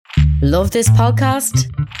Love this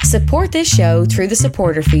podcast? Support this show through the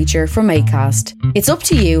supporter feature from Acast. It's up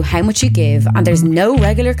to you how much you give and there's no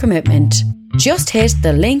regular commitment. Just hit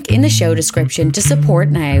the link in the show description to support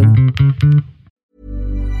now.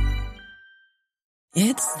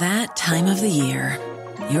 It's that time of the year.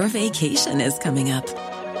 Your vacation is coming up.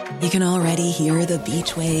 You can already hear the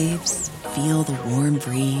beach waves, feel the warm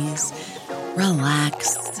breeze,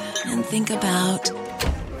 relax, and think about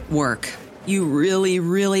work. You really,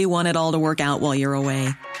 really want it all to work out while you're away.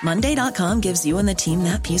 Monday.com gives you and the team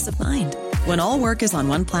that peace of mind. When all work is on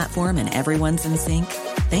one platform and everyone's in sync,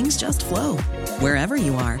 things just flow. Wherever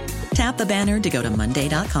you are, tap the banner to go to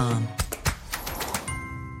Monday.com.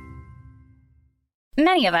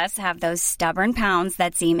 Many of us have those stubborn pounds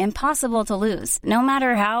that seem impossible to lose, no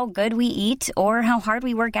matter how good we eat or how hard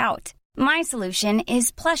we work out. My solution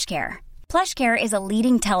is PlushCare. PlushCare is a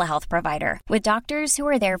leading telehealth provider with doctors who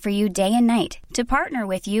are there for you day and night to partner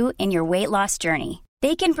with you in your weight loss journey.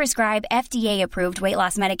 They can prescribe FDA-approved weight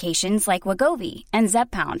loss medications like Wegovy and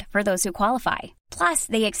Zepbound for those who qualify. Plus,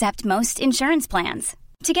 they accept most insurance plans.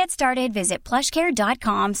 To get started, visit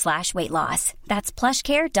plushcare.com/weightloss. That's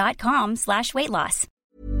plushcare.com/weightloss.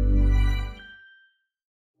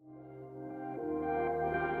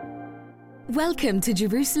 Welcome to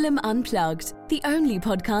Jerusalem Unplugged, the only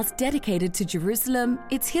podcast dedicated to Jerusalem,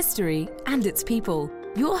 its history, and its people.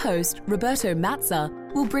 Your host, Roberto Mazza,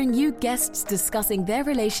 will bring you guests discussing their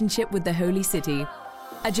relationship with the Holy City.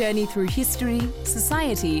 A journey through history,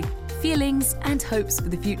 society, feelings, and hopes for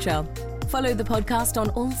the future. Follow the podcast on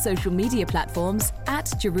all social media platforms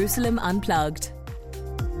at Jerusalem Unplugged.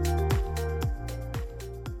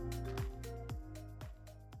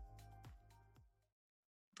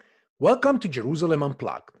 Welcome to Jerusalem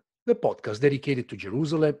Unplugged, the podcast dedicated to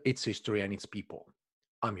Jerusalem, its history, and its people.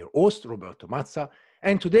 I'm your host, Roberto Mazza,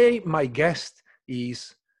 and today my guest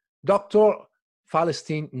is Dr.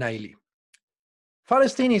 Falestine Naili.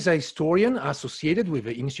 Falestine is a historian associated with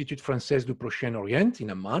the Institut Français du Proche-Orient in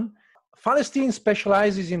Amman. Falestine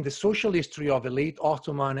specializes in the social history of the late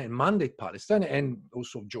Ottoman and Mandate Palestine and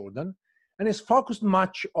also Jordan, and has focused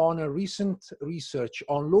much on a recent research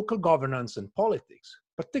on local governance and politics,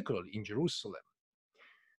 particularly in Jerusalem.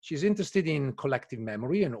 She's interested in collective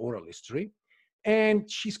memory and oral history, and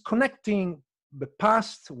she's connecting the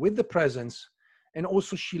past with the present, and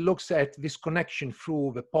also she looks at this connection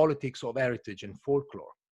through the politics of heritage and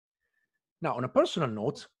folklore. Now, on a personal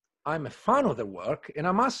note, I'm a fan of their work, and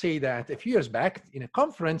I must say that a few years back in a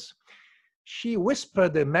conference, she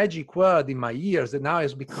whispered a magic word in my ears that now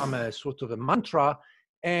has become a sort of a mantra,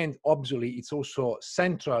 and obviously it's also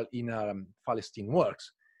central in Falestine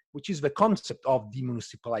works, which is the concept of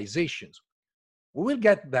demunicipalizations. We will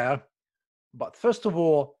get there, but first of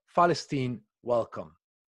all, Falestine, welcome.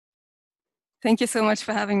 Thank you so much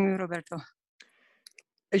for having me, Roberto.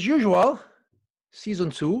 As usual, season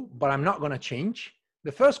 2, but I'm not going to change.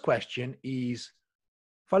 The first question is,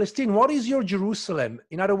 Falestine, what is your Jerusalem?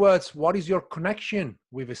 In other words, what is your connection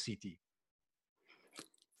with the city?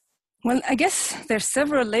 Well, I guess there's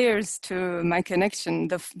several layers to my connection.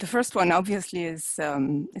 The first one, obviously, is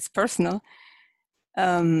personal.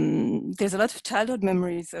 There's a lot of childhood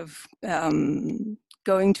memories of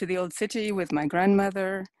going to the old city with my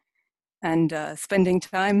grandmother and spending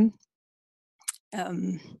time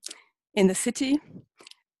in the city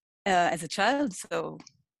as a child. So,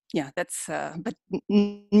 yeah, that's. But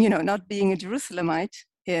not being a Jerusalemite,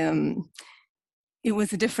 it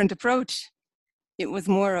was a different approach. It was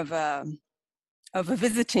more of a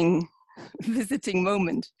visiting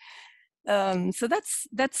moment. So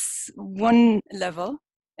that's one level.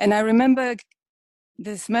 And I remember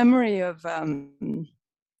this memory of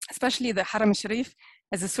especially the Haram Sharif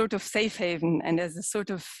as a sort of safe haven and as a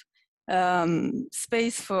sort of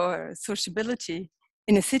space for sociability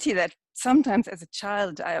in a city that sometimes as a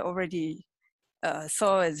child I already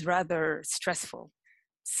saw as rather stressful.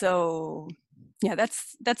 So yeah,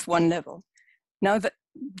 that's one level. Now the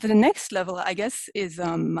next level, I guess, is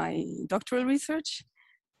my doctoral research,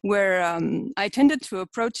 where I tended to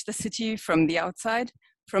approach the city from the outside,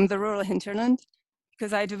 from the rural hinterland,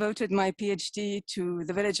 because I devoted my PhD to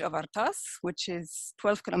the village of Artas, which is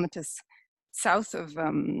 12 kilometers south of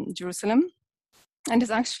Jerusalem, and is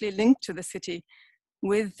actually linked to the city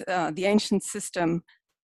with the ancient system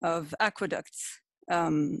of aqueducts,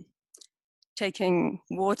 taking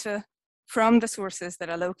water from the sources that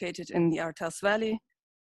are located in the Artas Valley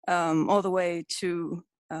all the way to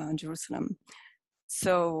Jerusalem.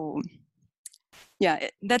 So, yeah,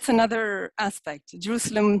 that's another aspect.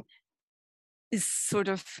 Jerusalem is sort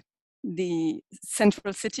of the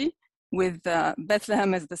central city with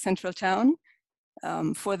Bethlehem as the central town.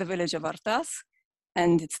 for the village of Artas.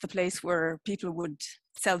 And it's the place where people would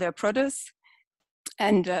sell their produce.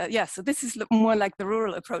 And so this is more like the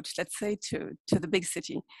rural approach, let's say, to the big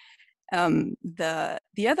city. The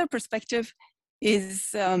other perspective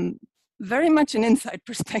is very much an inside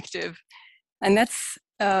perspective, and that's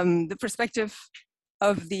the perspective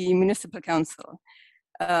of the municipal council.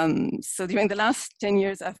 So during the last 10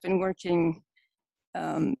 years, I've been working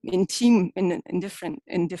in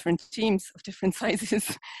different teams of different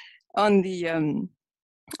sizes on the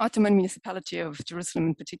Ottoman municipality of Jerusalem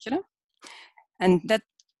in particular. And that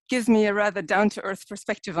gives me a rather down-to-earth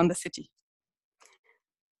perspective on the city.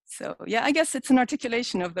 So yeah, I guess it's an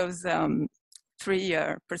articulation of those three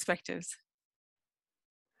perspectives.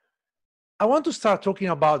 I want to start talking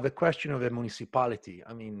about the question of the municipality.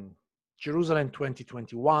 I mean, Jerusalem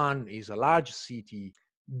 2021 is a large city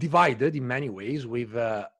divided in many ways with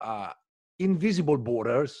invisible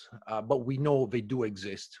borders, but we know they do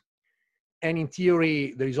exist. And in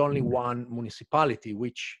theory, there is only one municipality,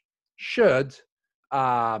 which should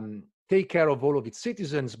take care of all of its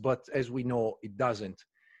citizens, but as we know, it doesn't.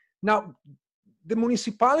 Now, the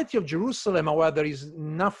municipality of Jerusalem, however, is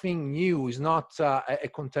nothing new, is not a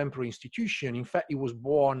contemporary institution. In fact, it was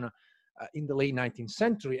born in the late 19th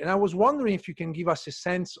century. And I was wondering if you can give us a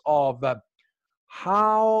sense of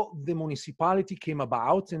how the municipality came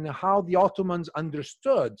about and how the Ottomans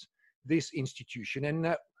understood this institution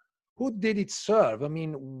and who did it serve? I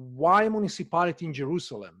mean, why a municipality in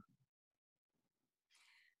Jerusalem?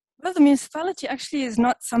 Well, the municipality actually is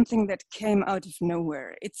not something that came out of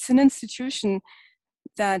nowhere. It's an institution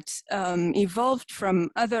that evolved from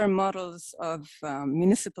other models of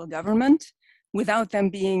municipal government without them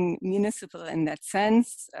being municipal in that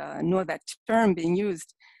sense, nor that term being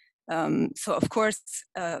used. So, of course,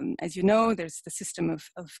 as you know, there's the system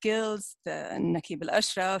of guilds, the Nakib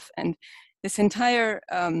al-Ashraf, and this entire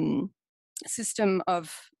system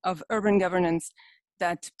of urban governance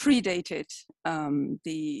that predated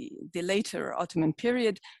the later Ottoman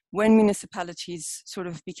period, when municipalities sort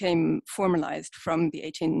of became formalized from the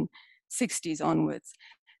 1860s onwards.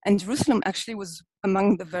 And Jerusalem actually was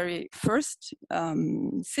among the very first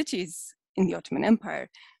cities in the Ottoman Empire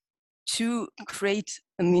to create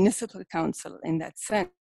a municipal council in that sense.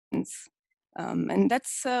 And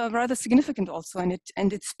that's rather significant also,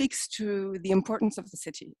 and it speaks to the importance of the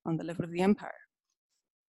city on the level of the empire.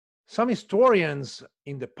 Some historians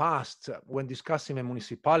in the past, when discussing a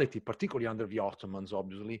municipality, particularly under the Ottomans,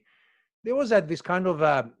 obviously, they always had this kind of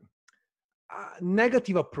a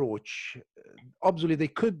negative approach. Obviously, they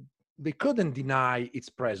couldn't deny its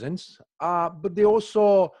presence, but they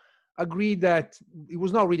also agreed that it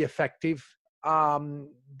was not really effective,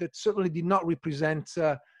 that certainly did not represent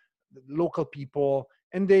local people,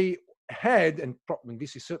 and they had, and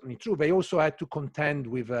this is certainly true, they also had to contend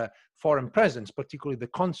with a foreign presence, particularly the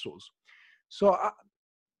consuls. So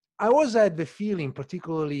I always had the feeling,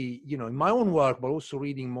 particularly, in my own work, but also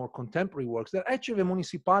reading more contemporary works, that actually the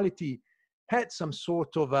municipality had some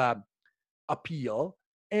sort of appeal,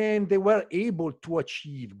 and they were able to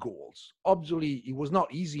achieve goals. Obviously, it was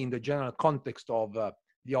not easy in the general context of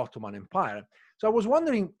the Ottoman Empire. So I was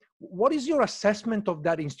wondering, what is your assessment of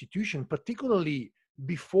that institution, particularly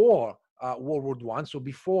before World War I, so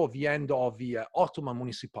before the end of the Ottoman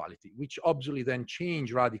municipality, which obviously then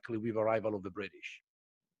changed radically with the arrival of the British?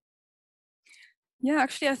 Yeah,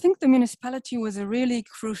 actually, I think the municipality was a really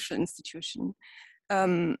crucial institution.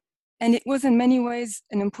 And it was in many ways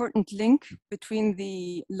an important link between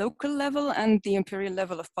the local level and the imperial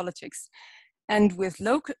level of politics, and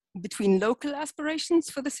between local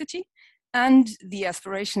aspirations for the city and the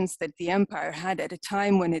aspirations that the empire had at a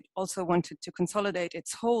time when it also wanted to consolidate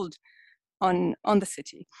its hold on the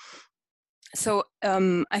city. So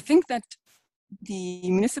I think that the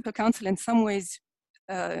municipal council in some ways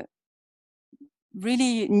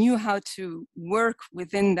really knew how to work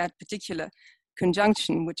within that particular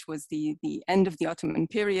conjunction, which was the end of the Ottoman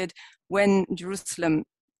period, when Jerusalem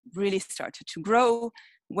really started to grow,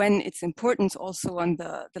 when its importance also on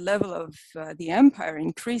the level of the empire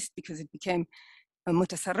increased because it became a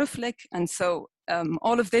mutasarrif lek. And so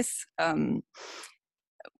all of this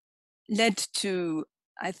led to,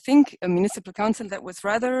 I think, a municipal council that was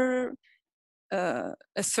rather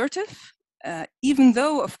assertive, even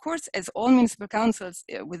though, of course, as all municipal councils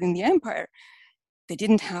within the empire, they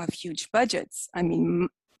didn't have huge budgets. I mean,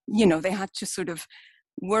 they had to sort of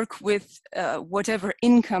work with whatever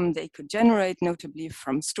income they could generate, notably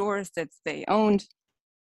from stores that they owned,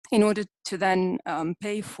 in order to then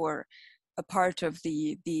pay for a part of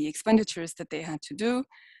the expenditures that they had to do.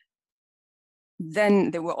 Then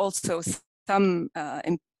there were also some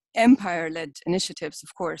empire-led initiatives,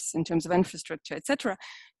 of course, in terms of infrastructure, etc.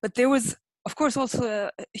 But there was, of course, also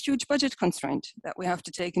a huge budget constraint that we have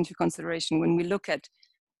to take into consideration when we look at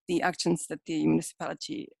the actions that the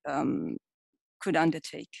municipality could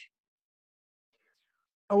undertake.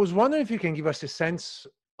 I was wondering if you can give us a sense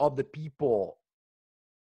of the people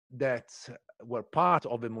that were part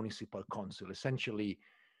of the municipal council, essentially,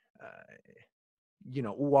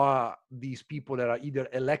 who are these people that are either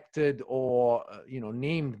elected or,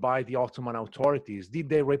 named by the Ottoman authorities? Did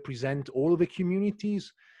they represent all the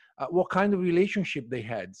communities? What kind of relationship they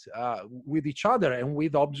had with each other and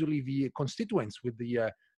with, obviously, the constituents, with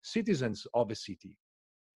the citizens of the city?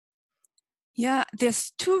 Yeah,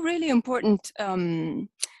 there's two really important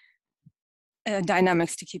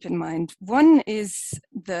dynamics to keep in mind. One is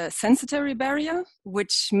the censitary barrier,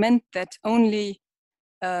 which meant that only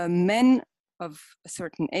men of a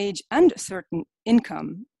certain age and a certain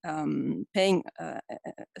income, paying a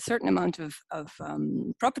certain amount of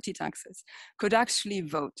property taxes, could actually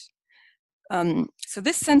vote. So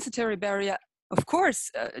this censitary barrier, of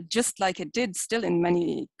course, just like it did still in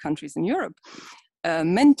many countries in Europe,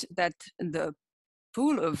 meant that the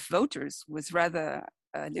pool of voters was rather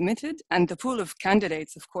limited, and the pool of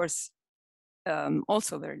candidates, of course,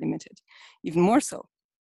 also very limited, even more so.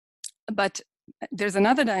 But there's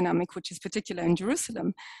another dynamic which is particular in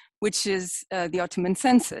Jerusalem, which is the Ottoman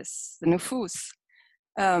census, the nufus.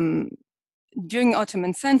 During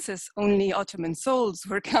Ottoman census, only Ottoman souls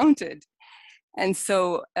were counted. And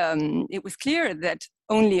so it was clear that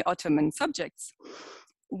only Ottoman subjects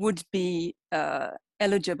would be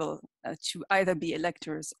eligible to either be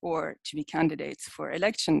electors or to be candidates for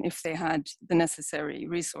election if they had the necessary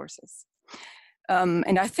resources.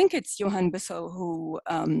 And I think it's Johann Bissell who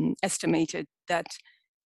estimated that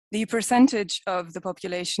the percentage of the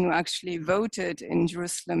population who actually voted in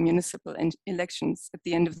Jerusalem municipal elections at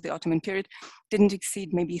the end of the Ottoman period didn't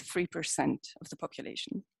exceed maybe 3% of the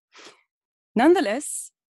population.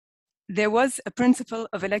 Nonetheless, there was a principle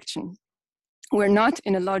of election. We're not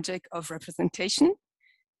in a logic of representation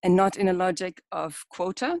and not in a logic of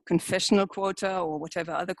quota, confessional quota or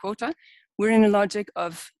whatever other quota. We're in a logic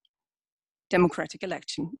of democratic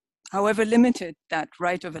election, however limited that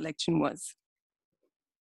right of election was.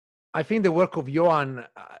 I think the work of Johann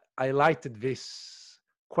highlighted this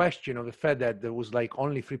question of the fact that there was like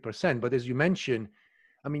only 3%. But as you mentioned,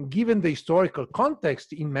 I mean, given the historical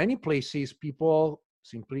context, in many places, people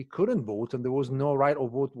simply couldn't vote and there was no right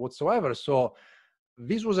of vote whatsoever. So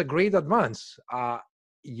this was a great advance.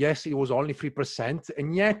 Yes, it was only 3%.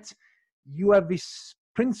 And yet you have this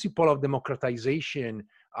principle of democratization,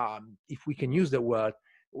 if we can use that word,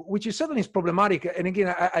 which is certainly problematic. And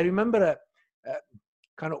again, I remember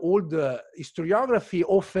kind of old historiography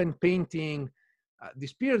often painting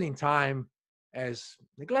this period in time as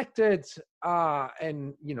neglected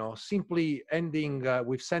and, simply ending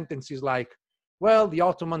with sentences like, well, the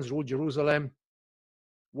Ottomans ruled Jerusalem,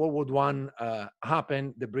 World War I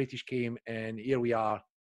happened, the British came, and here we are.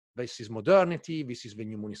 This is modernity, this is the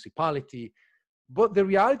new municipality. But the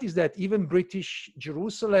reality is that even British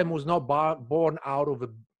Jerusalem was not born out of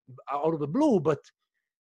the blue, but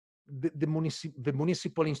the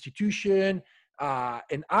municipal institution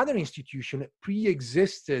and other institutions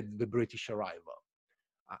pre-existed the British arrival.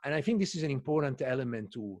 And I think this is an important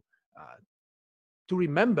element to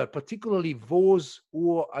remember, particularly those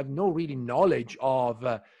who have no really knowledge of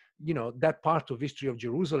that part of history of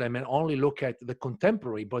Jerusalem and only look at the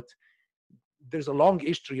contemporary. But there's a long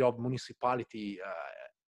history of municipality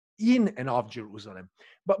in and of Jerusalem.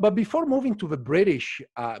 But before moving to the British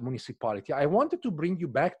municipality, I wanted to bring you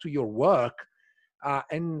back to your work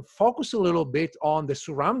and focus a little bit on the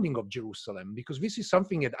surrounding of Jerusalem, because this is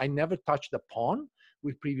something that I never touched upon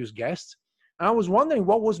with previous guests. And I was wondering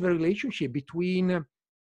what was the relationship between,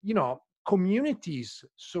 communities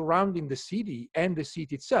surrounding the city and the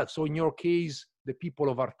city itself. So in your case, the people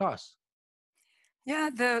of Artas.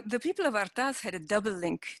 Yeah, the people of Artas had a double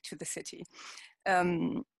link to the city.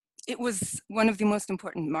 It was one of the most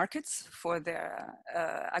important markets for their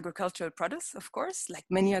agricultural produce, of course, like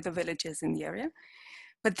many other villages in the area.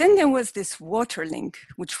 But then there was this water link,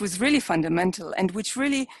 which was really fundamental and which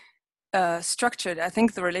really structured, I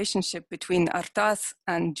think, the relationship between Artas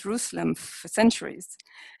and Jerusalem for centuries.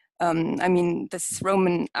 This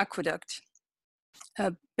Roman aqueduct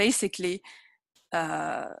basically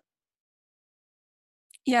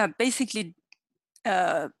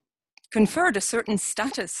conferred a certain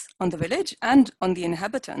status on the village and on the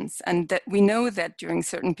inhabitants. And that we know that during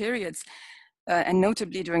certain periods, and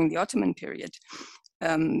notably during the Ottoman period,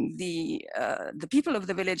 the people of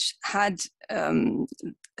the village had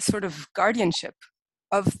sort of guardianship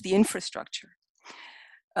of the infrastructure.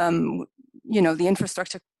 The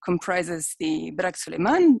infrastructure comprises the Brak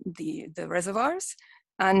Suleiman, the reservoirs,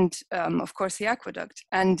 and of course the aqueduct.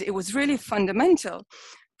 And it was really fundamental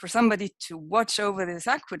for somebody to watch over this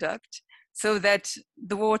aqueduct so that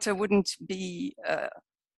the water wouldn't be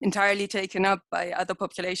entirely taken up by other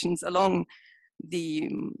populations along the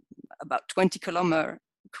about 20 kilometer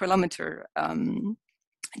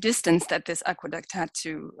distance that this aqueduct had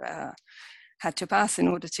to pass in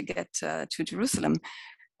order to get to Jerusalem.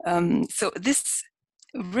 So this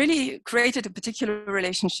really created a particular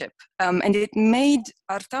relationship, and it made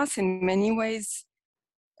Artas in many ways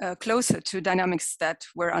closer to dynamics that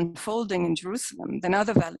were unfolding in Jerusalem than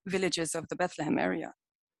other villages of the Bethlehem area.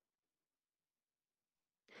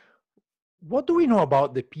 What do we know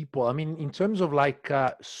about the people? I mean, in terms of like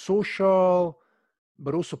social,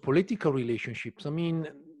 but also political relationships. I mean,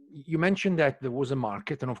 you mentioned that there was a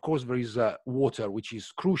market, and of course there is water, which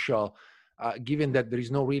is crucial, given that there is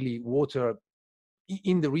no really water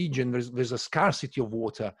in the region. There's a scarcity of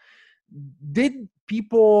water. Did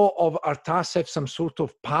people of Artas have some sort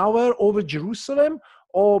of power over Jerusalem,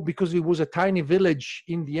 or because it was a tiny village,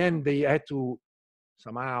 in the end they had to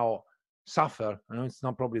somehow suffer? I know it's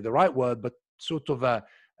not probably the right word, but sort of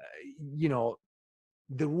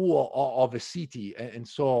the rule of a city, and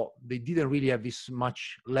so they didn't really have this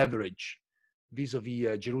much leverage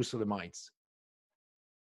vis-a-vis Jerusalemites.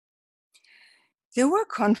 There were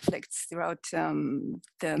conflicts throughout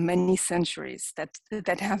the many centuries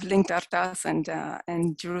that have linked Artas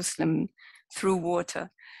and Jerusalem through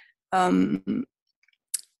water. One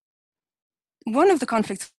of the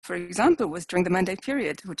conflicts, for example, was during the Mandate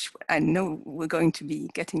period, which I know we're going to be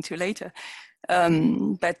getting to later.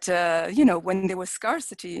 But when there was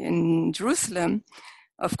scarcity in Jerusalem,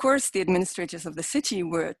 of course, the administrators of the city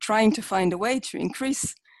were trying to find a way to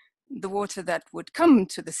increase the water that would come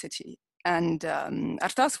to the city. And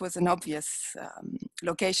Artas was an obvious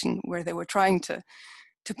location where they were trying to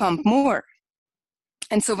pump more.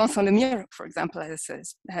 And so Vincent Lemire, for example,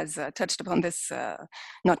 has touched upon this,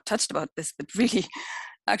 not touched about this, but really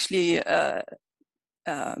actually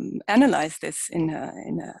analyzed this in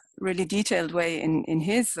a really detailed way in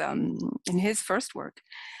his first work.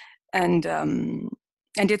 And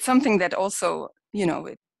it's something that also,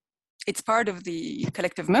 it's part of the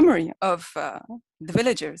collective memory of the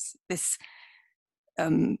villagers, this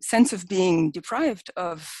sense of being deprived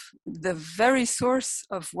of the very source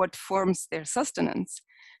of what forms their sustenance,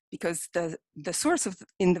 because the source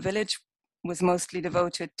in the village was mostly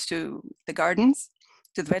devoted to the gardens,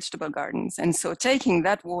 to the vegetable gardens. And so taking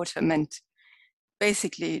that water meant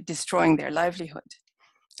basically destroying their livelihood.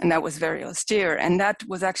 And that was very austere. And that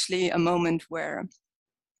was actually a moment where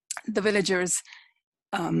the villagers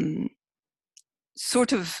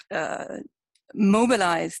sort of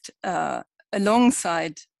mobilized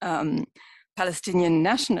alongside Palestinian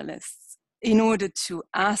nationalists in order to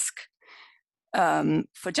ask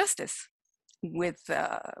for justice with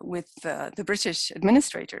the British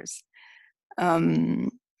administrators.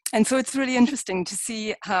 And so it's really interesting to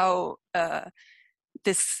see how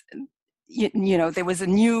this, there was a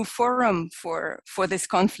new forum for this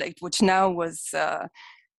conflict, which now was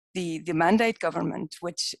the Mandate government,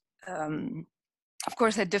 which of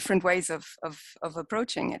course had different ways of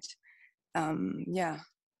approaching it.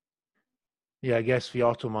 Yeah, I guess the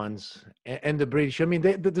Ottomans and the British. I mean,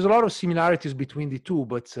 there's a lot of similarities between the two,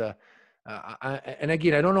 but and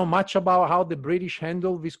again, I don't know much about how the British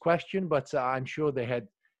handled this question, but I'm sure they had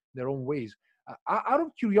their own ways. Out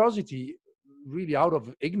of curiosity, really out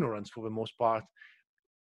of ignorance for the most part,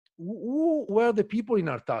 who were the people in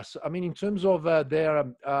Artas? I mean, in terms of their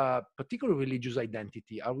particular religious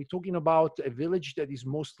identity, are we talking about a village that is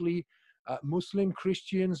mostly Muslim,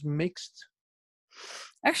 Christians, mixed?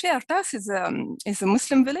 Actually, Artas is a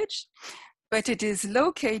Muslim village, but it is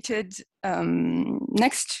located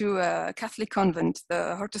next to a Catholic convent,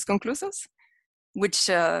 the Hortus Conclusus, which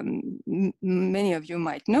many of you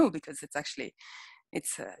might know, because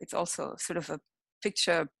it's also sort of a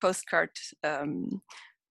picture postcard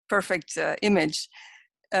perfect image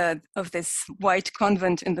of this white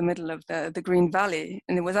convent in the middle of the Green Valley.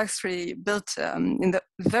 And it was actually built in the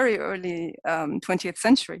very early 20th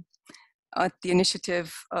century at the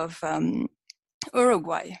initiative of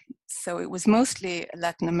Uruguay. So it was mostly a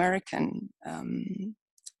Latin American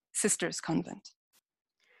sisters convent.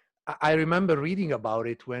 I remember reading about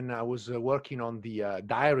it when I was working on the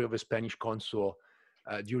diary of a Spanish consul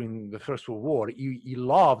during the First World War. He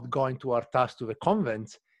loved going to Artas, to the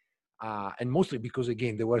convent, and mostly because,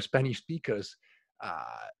 again, they were Spanish speakers.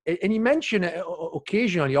 And he mentioned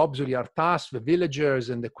occasionally, obviously, Artas, the villagers,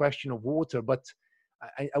 and the question of water, but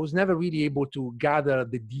I was never really able to gather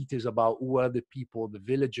the details about who are the people, the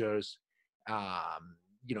villagers,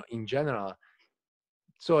 in general.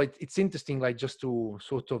 So it's interesting, like just to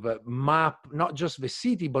sort of map not just the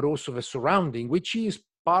city, but also the surrounding, which is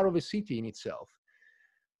part of the city in itself.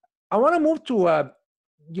 I want to move to,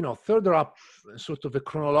 further up sort of a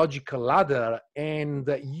chronological ladder. And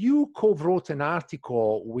you co-wrote an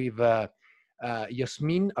article with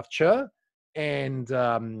Yasmin Afcher and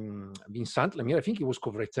Vincent Lemire. I think it was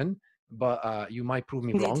co-written, but you might prove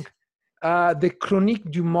me wrong. The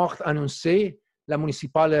Chronique du Mort Annoncé, la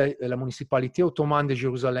municipalité ottomane de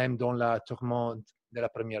Jérusalem dans la tourmente de la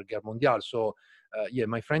Première Guerre mondiale. So,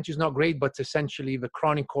 my French is not great, but essentially the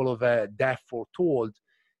chronicle of a death foretold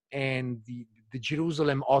and the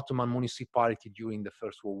Jerusalem Ottoman municipality during the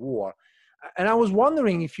First World War. And I was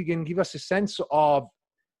wondering if you can give us a sense of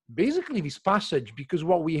basically this passage, because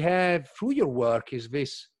what we have through your work is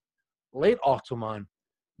this late Ottoman,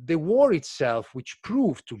 the war itself, which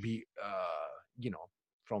proved to be,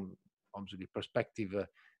 from obviously perspective, a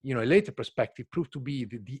later perspective, proved to be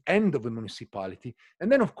the end of the municipality.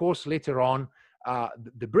 And then, of course, later on,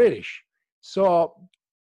 the British. So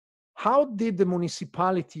how did the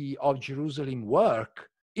municipality of Jerusalem work,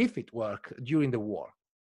 if it worked, during the war?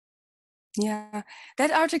 Yeah,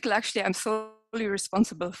 that article actually I'm solely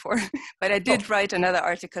responsible for, but I did write another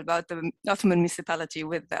article about the Ottoman municipality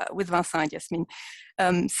with Vincent and Yasmin.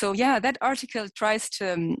 So yeah, that article tries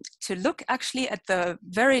to look actually at the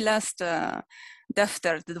very last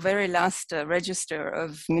daftar, the very last register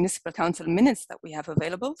of municipal council minutes that we have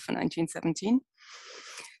available for 1917.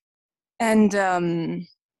 And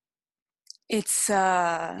it's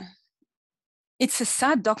a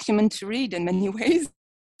sad document to read in many ways.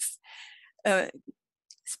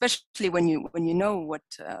 Especially when you know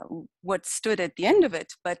what stood at the end of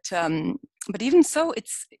it, but even so,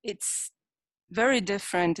 it's very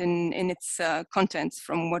different in its contents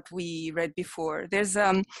from what we read before. There's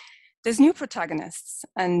new protagonists,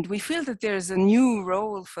 and we feel that there's a new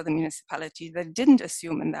role for the municipality that didn't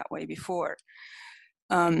assume in that way before.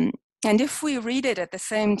 And if we read it at the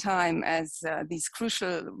same time as these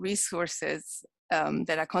crucial resources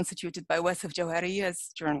that are constituted by Wasef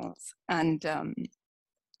Jawhariya's journals and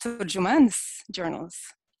Turjuman's journals,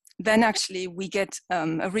 then actually we get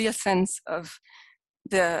a real sense of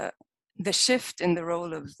the shift in the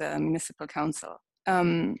role of the municipal council.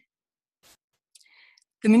 The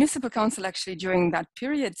municipal council actually during that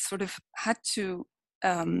period sort of had to,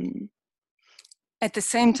 at the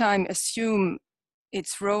same time, assume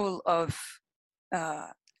its role of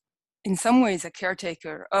in some ways a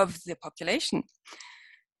caretaker of the population.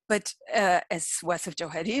 But as Wasef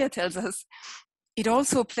Jawhariya tells us, it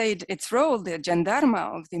also played its role, the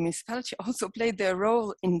gendarma of the municipality also played their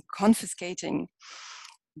role in confiscating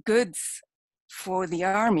goods for the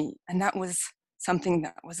army. And that was something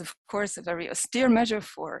that was, of course, a very austere measure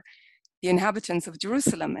for the inhabitants of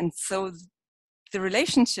Jerusalem. And so the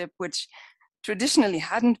relationship, which traditionally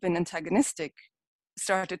hadn't been antagonistic,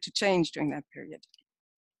 started to change during that period.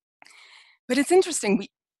 But it's interesting,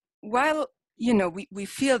 we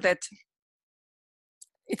feel that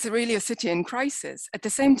it's really a city in crisis. At the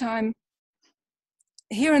same time,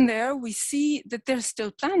 here and there, we see that there's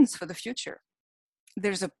still plans for the future.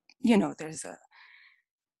 There's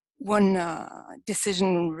one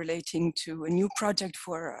decision relating to a new project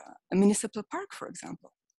for a municipal park, for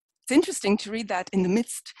example. It's interesting to read that in the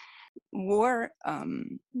midst war,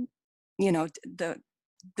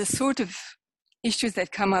 the sort of issues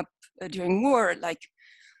that come up during war, like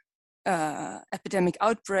epidemic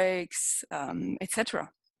outbreaks, etc.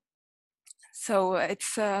 So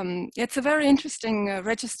it's a very interesting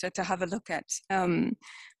register to have a look at.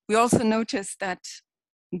 We also noticed that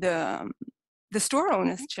the store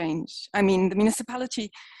owners changed. I mean, the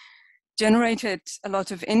municipality generated a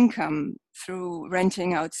lot of income through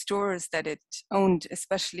renting out stores that it owned,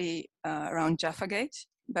 especially around Jaffa Gate,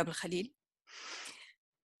 Bab al-Khalil.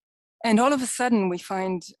 And all of a sudden, we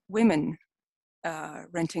find women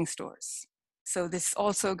renting stores. So this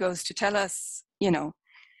also goes to tell us,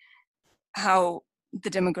 how the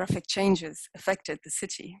demographic changes affected the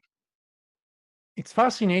city. It's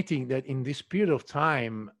fascinating that in this period of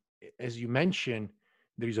time, as you mentioned,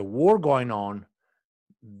 there is a war going on.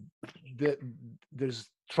 There's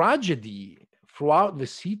tragedy throughout the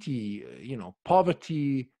city,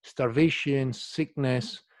 poverty, starvation,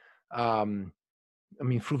 sickness.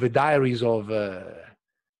 Through the diaries of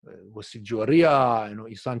Wasef Jawhariya,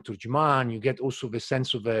 Ihsan Turjuman, you get also the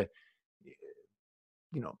sense of a,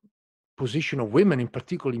 position of women, in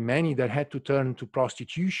particular many that had to turn to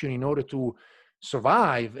prostitution in order to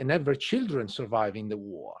survive and have their children survive in the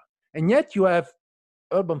war. And yet you have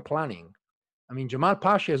urban planning. I mean, Jamal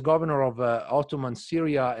Pasha, as governor of Ottoman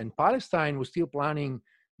Syria and Palestine, was still planning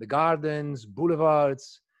the gardens,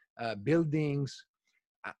 boulevards, buildings,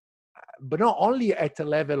 but not only at the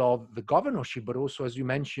level of the governorship, but also, as you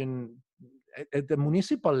mentioned, at the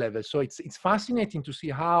municipal level. So it's fascinating to see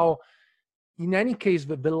how, in any case,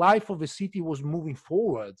 the life of the city was moving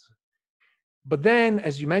forward. But then,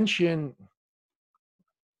 as you mentioned,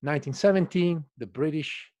 1917, the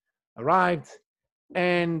British arrived,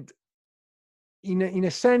 and in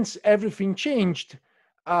a sense, everything changed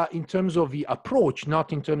in terms of the approach,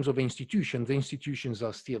 not in terms of the institutions. The institutions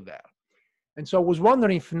are still there. And so I was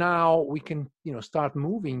wondering if now we can, start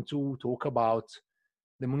moving to talk about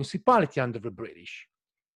the municipality under the British.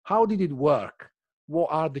 How did it work? What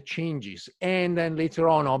are the changes? And then later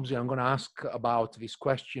on, obviously, I'm going to ask about this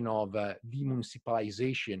question of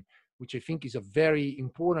demunicipalization, which I think is a very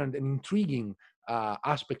important and intriguing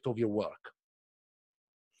aspect of your work.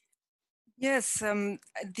 Yes,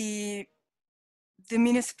 the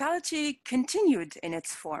municipality continued in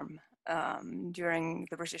its form during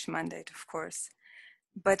the British Mandate, of course.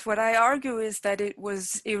 But what I argue is that it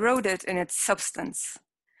was eroded in its substance.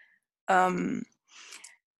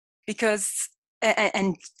 Because,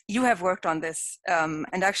 and you have worked on this,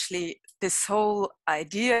 and actually this whole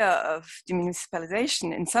idea of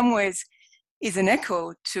demunicipalization in some ways is an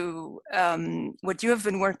echo to what you have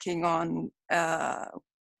been working on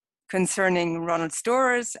concerning Ronald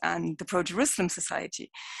Storrs and the Pro-Jerusalem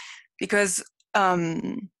Society. Because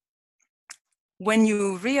when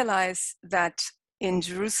you realize that in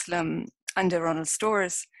Jerusalem under Ronald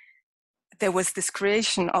Storrs, there was this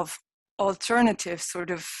creation of alternative sort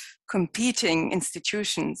of competing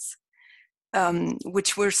institutions,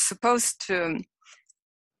 which were supposed to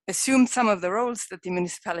assume some of the roles that the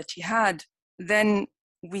municipality had, then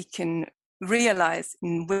we can realize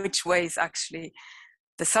in which ways actually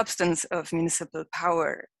the substance of municipal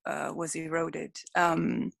power was eroded.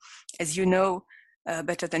 As you know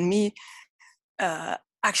better than me,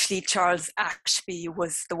 actually Charles Ashby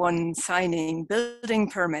was the one signing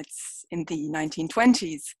building permits in the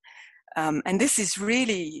 1920s. And this is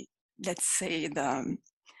really, let's say, the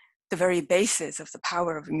very basis of the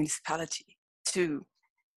power of a municipality to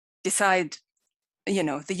decide,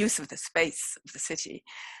 the use of the space of the city.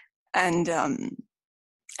 And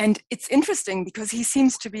it's interesting because he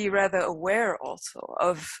seems to be rather aware also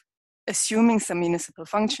of assuming some municipal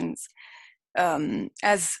functions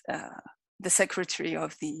as the secretary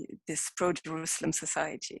of this Pro-Jerusalem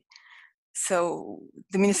Society. So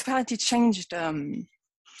the municipality changed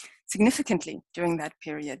significantly during that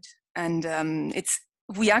period. And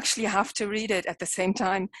we actually have to read it at the same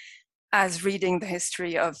time as reading the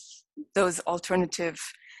history of those alternative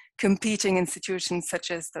competing institutions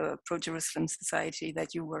such as the Pro-Jerusalem Society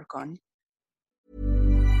that you work on.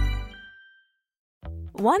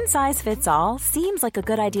 One size fits all seems like a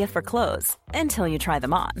good idea for clothes until you try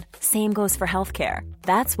them on. Same goes for healthcare.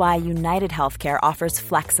 That's why United Healthcare offers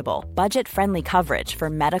flexible, budget-friendly coverage for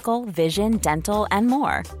medical, vision, dental, and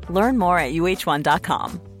more. Learn more at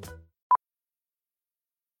uh1.com.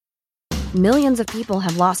 Millions of people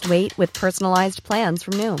have lost weight with personalized plans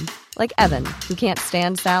from Noom. Like Evan, who can't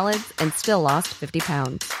stand salads and still lost 50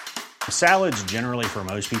 pounds. Salads generally for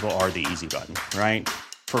most people are the easy button, right?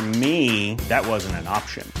 For me, that wasn't an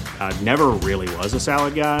option. I never really was a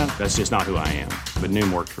salad guy. That's just not who I am. But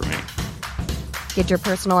Noom worked for me. Get your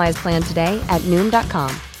personalized plan today at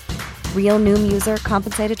Noom.com. Real Noom user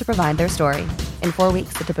compensated to provide their story. In 4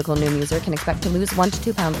 weeks, the typical Noom user can expect to lose 1 to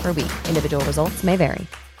 2 pounds per week. Individual results may vary.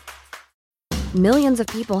 Millions of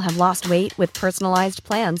people have lost weight with personalized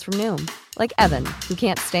plans from Noom. Like Evan, who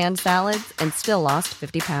can't stand salads and still lost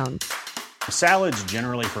 50 pounds. Salads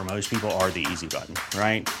generally for most people are the easy button,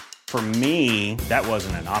 right? For me, that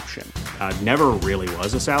wasn't an option. I never really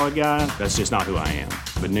was a salad guy. That's just not who I am.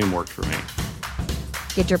 But Noom worked for me.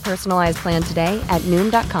 Get your personalized plan today at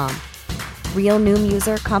Noom.com. Real Noom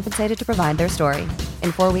user compensated to provide their story.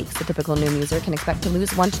 In 4 weeks, the typical Noom user can expect to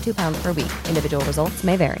lose 1 to 2 pounds per week. Individual results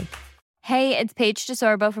may vary. Hey, it's Paige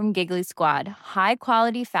DeSorbo from Giggly Squad. High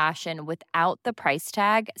quality fashion without the price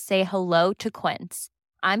tag. Say hello to Quince.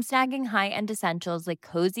 I'm snagging high-end essentials like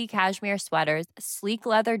cozy cashmere sweaters, sleek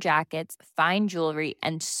leather jackets, fine jewelry,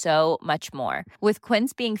 and so much more. With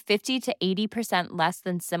Quince being 50 to 80% less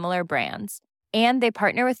than similar brands. And they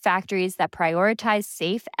partner with factories that prioritize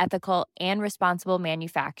safe, ethical, and responsible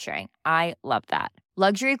manufacturing. I love that.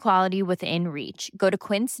 Luxury quality within reach. Go to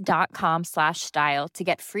quince.com/style to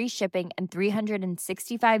get free shipping and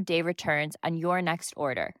 365-day returns on your next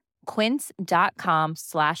order.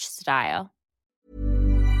 Quince.com/style.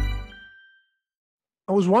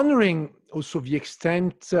 I was wondering, also the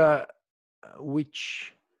extent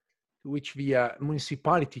which the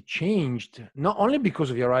municipality changed, not only because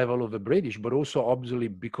of the arrival of the British, but also obviously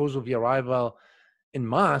because of the arrival en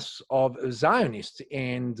masse of Zionists.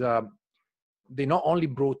 And they not only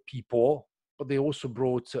brought people, but they also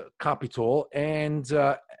brought capital and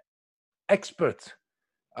experts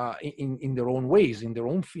in their own ways, in their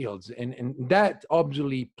own fields. And that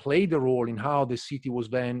obviously played a role in how the city was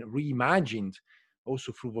then reimagined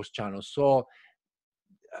also through those channels. So,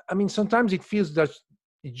 I mean, sometimes it feels that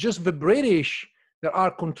it's just the British that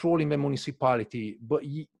are controlling the municipality, but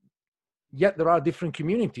yet there are different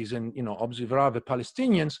communities. And, you know, obviously there are the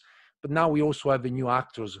Palestinians, but now we also have the new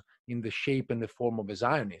actors in the shape and the form of a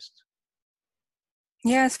Zionist.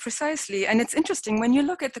 Yes, precisely. And it's interesting, when you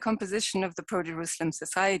look at the composition of the pro-Jerusalem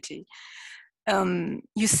society,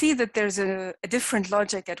 you see that there's a different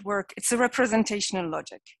logic at work. It's a representational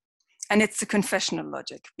logic, and it's a confessional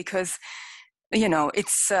logic, because, you know,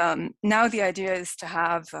 it's now the idea is to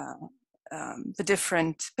have the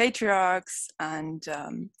different patriarchs and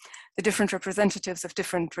the different representatives of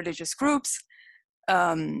different religious groups,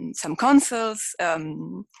 some consuls.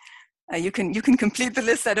 You can complete the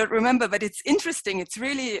list. I don't remember, but it's interesting. It's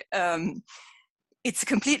really it's a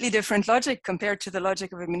completely different logic compared to the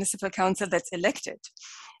logic of a municipal council that's elected,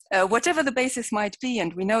 whatever the basis might be.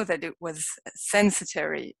 And we know that it was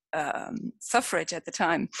censitary suffrage at the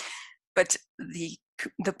time, but the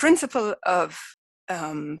principle of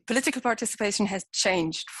political participation has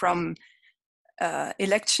changed from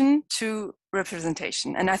election to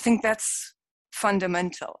representation, and I think that's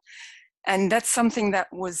fundamental. And that's something that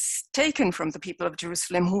was taken from the people of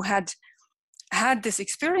Jerusalem, who had this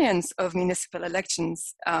experience of municipal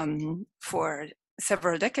elections for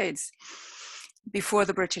several decades before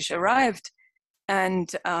the British arrived.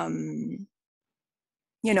 And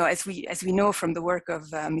you know, as we know from the work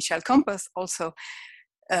of Michel Compas, also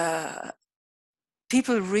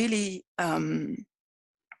people really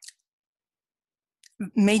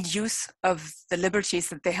made use of the liberties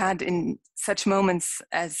that they had in such moments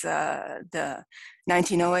as the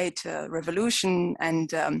 1908 revolution,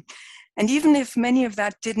 and even if many of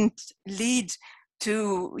that didn't lead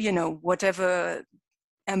to, you know, whatever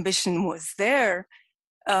ambition was there,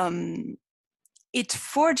 it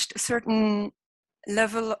forged a certain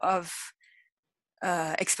level of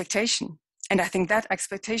expectation, and I think that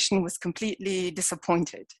expectation was completely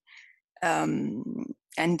disappointed.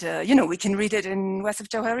 And you know, we can read it in Wasef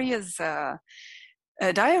Jawhari's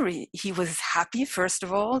diary. He was happy, first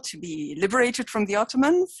of all, to be liberated from the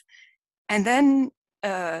Ottomans, and then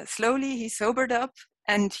slowly he sobered up,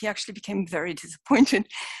 and he actually became very disappointed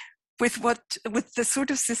with the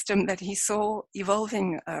sort of system that he saw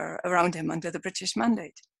evolving around him under the British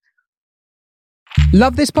mandate.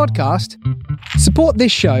 Love this podcast? Support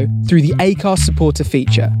this show through the Acast supporter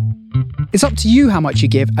feature. It's up to you how much you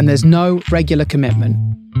give, and there's no regular commitment.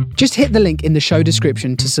 Just hit the link in the show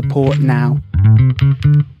description to support now.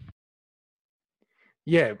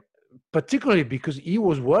 Yeah, particularly because he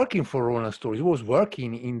was working for Ronald Storrs. He was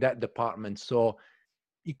working in that department. So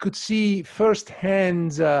he could see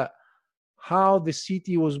firsthand how the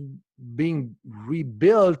city was being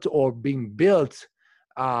rebuilt or being built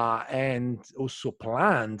and also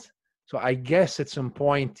planned. So I guess at some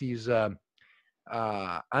point his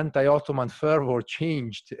anti-Ottoman fervor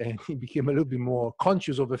changed, and he became a little bit more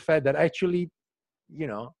conscious of the fact that actually, you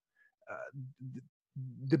know,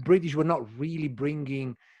 the British were not really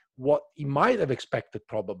bringing what he might have expected,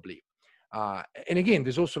 probably. And again,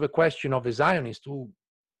 there's also the question of the Zionists, who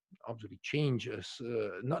obviously changes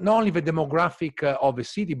not only the demographic of the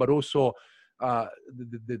city, but also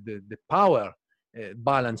the power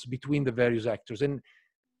balance between the various actors. And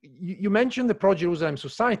you mentioned the Pro-Jerusalem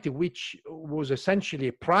Society, which was essentially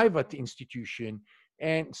a private institution,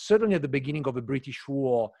 and certainly at the beginning of the British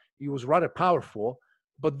War, it was rather powerful.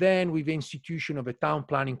 But then with the institution of a Town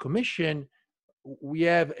Planning Commission, we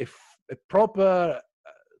have a proper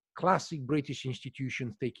classic British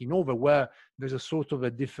institution taking over, where there's a sort of a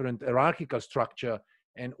different hierarchical structure,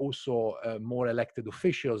 and also more elected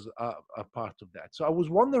officials are part of that. So I was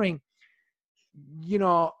wondering, you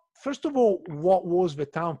know, first of all, what was the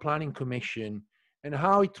Town Planning Commission and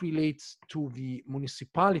how it relates to the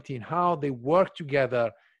municipality and how they worked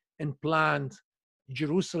together and planned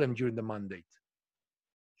Jerusalem during the mandate?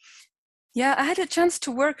 Yeah, I had a chance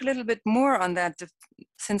to work a little bit more on that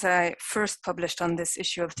since I first published on this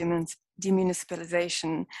issue of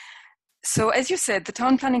demunicipalization. So as you said, the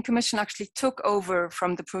Town Planning Commission actually took over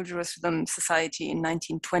from the Pro-Jerusalem Society in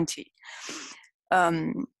 1920.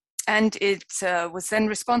 And it was then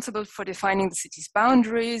responsible for defining the city's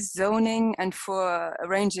boundaries, zoning, and for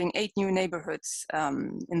arranging 8 new neighborhoods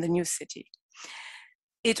in the new city.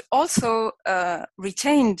 It also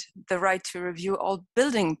retained the right to review all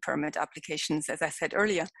building permit applications, as I said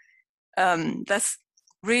earlier, thus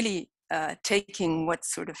really taking what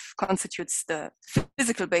sort of constitutes the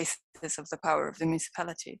physical basis of the power of the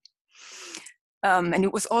municipality. And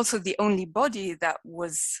it was also the only body that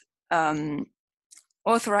was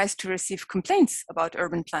authorized to receive complaints about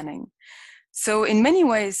urban planning. So in many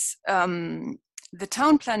ways, the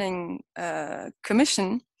Town Planning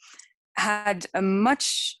Commission had a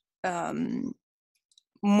much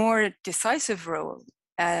more decisive role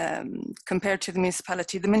compared to the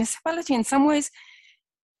municipality. The municipality, in some ways,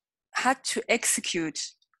 had to execute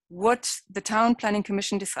what the Town Planning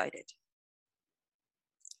Commission decided.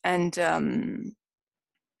 And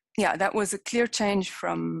yeah, that was a clear change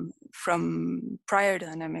from prior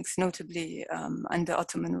dynamics, notably under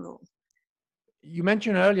Ottoman rule. You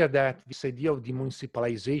mentioned earlier that this idea of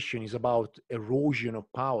demunicipalization is about erosion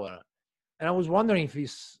of power. And I was wondering if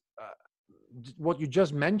this, what you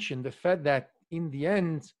just mentioned, the fact that in the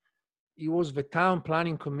end, it was the Town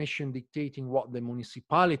Planning Commission dictating what the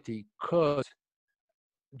municipality could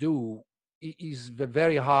do, is the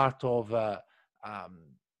very heart of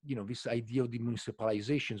this idea of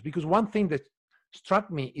demunicipalizations. Because one thing that struck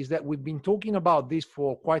me is that we've been talking about this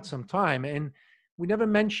for quite some time, and we never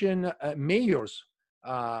mention mayors.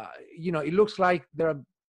 It looks like they're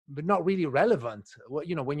not really relevant.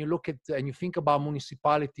 When you look at and you think about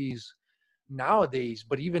municipalities nowadays,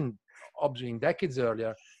 but even obviously in decades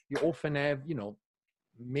earlier, you often have,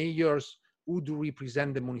 mayors who do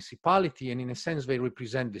represent the municipality, and in a sense, they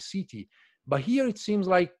represent the city. But here it seems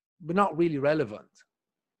like they're not really relevant.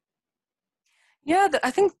 Yeah,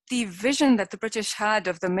 I think the vision that the British had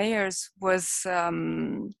of the mayors was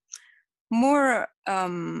more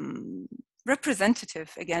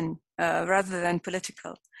representative, again, rather than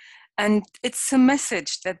political. And it's a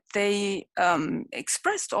message that they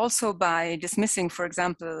expressed also by dismissing, for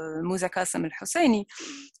example, Musa Qasim al-Husseini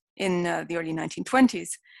in the early 1920s.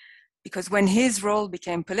 Because when his role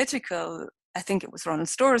became political, I think it was Ronald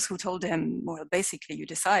Storrs who told him, well, basically you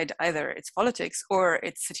decide either it's politics or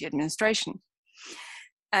it's city administration.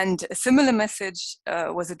 And a similar message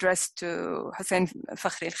was addressed to Hussein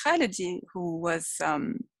Fakhri al-Khalidi, who was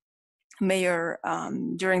mayor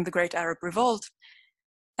during the Great Arab Revolt.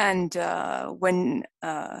 And when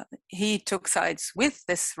he took sides with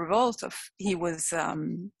this revolt, he was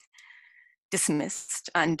dismissed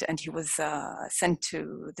and he was sent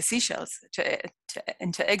to the Seychelles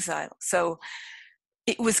into exile. So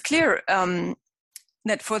it was clear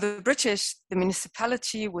that for the British, the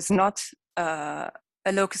municipality was not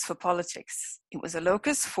a locus for politics. It was a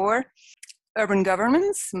locus for urban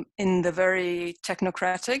governance in the very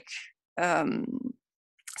technocratic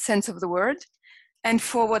sense of the word, and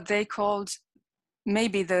for what they called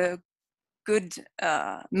maybe the good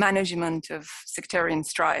management of sectarian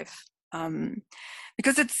strife.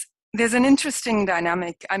 Because there's an interesting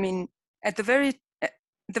dynamic. I mean, at the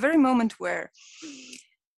very moment where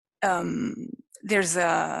there's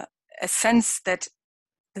a sense that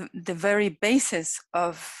the very basis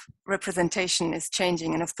of representation is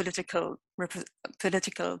changing and of political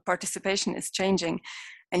participation is changing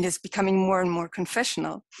and is becoming more and more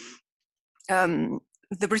confessional.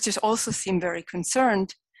 The British also seem very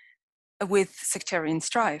concerned with sectarian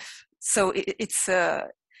strife. So it's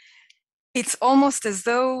almost as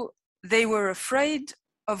though they were afraid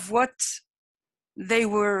of what they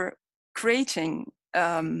were creating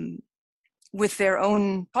with their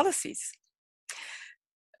own policies.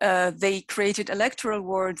 They created electoral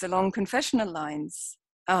wards along confessional lines.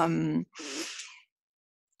 I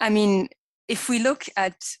mean, if we look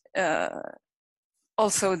at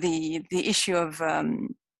also the issue of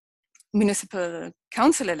municipal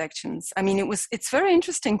council elections, I mean, it's very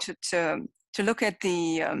interesting to look at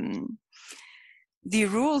the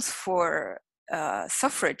rules for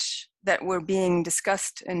suffrage that were being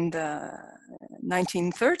discussed in the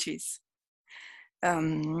 1930s,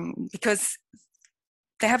 because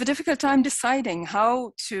they have a difficult time deciding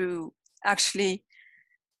how to actually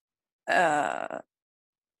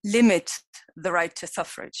limit the right to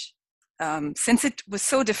suffrage, since it was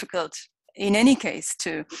so difficult in any case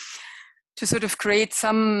to sort of create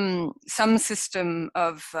some system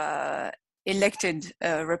of elected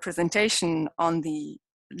representation on the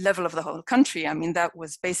level of the whole country. I mean, that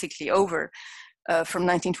was basically over from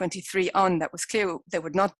 1923 on. That was clear there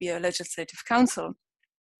would not be a legislative council.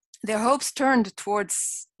 Their hopes turned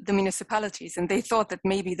towards the municipalities, and they thought that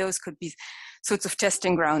maybe those could be sorts of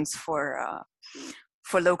testing grounds for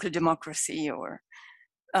local democracy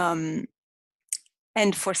and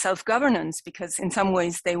for self-governance, because in some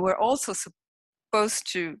ways they were also supposed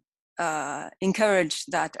to encourage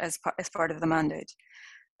that as part of the mandate.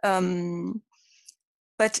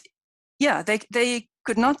 But yeah, they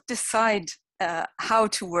could not decide how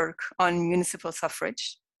to work on municipal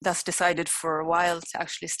suffrage, thus decided for a while to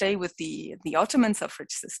actually stay with the Ottoman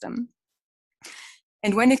suffrage system.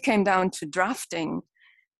 And when it came down to drafting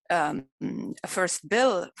a first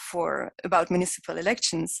bill about municipal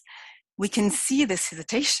elections, we can see this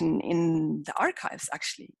hesitation in the archives,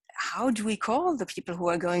 actually. How do we call the people who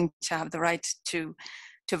are going to have the right to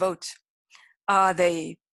vote? Are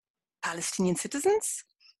they Palestinian citizens?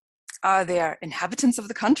 Are they inhabitants of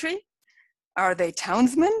the country? Are they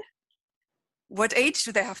townsmen? What age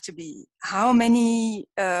do they have to be? How many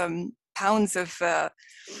pounds of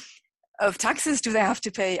taxes do they have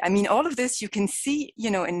to pay? I mean, all of this you can see,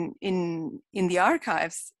 in the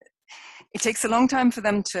archives. It takes a long time for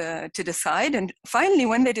them to decide. And finally,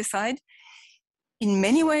 when they decide, in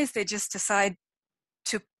many ways, they just decide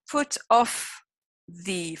to put off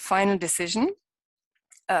the final decision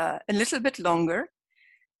a little bit longer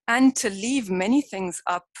and to leave many things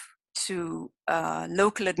up to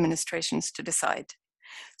local administrations to decide.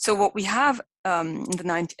 So what we have in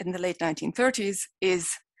the late 1930s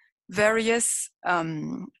is various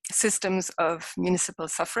systems of municipal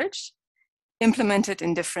suffrage implemented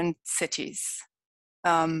in different cities.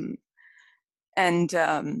 I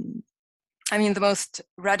mean, the most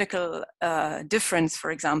radical difference,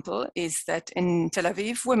 for example, is that in Tel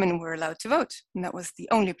Aviv, women were allowed to vote. And that was the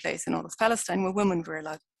only place in all of Palestine where women were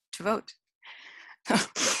allowed to vote.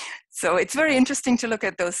 So it's very interesting to look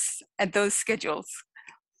at those schedules.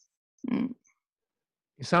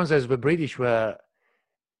 It sounds as the British were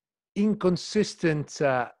inconsistent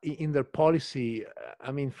in their policy.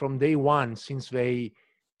 I mean, from day one, since they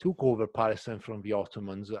took over Palestine from the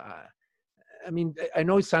Ottomans. I mean, I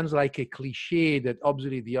know it sounds like a cliche that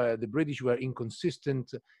obviously the British were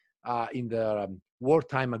inconsistent in the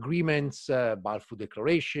wartime agreements, Balfour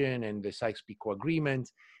Declaration and the Sykes-Picot Agreement.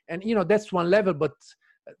 And, that's one level, but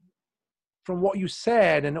from what you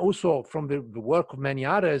said, and also from the work of many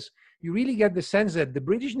others, you really get the sense that the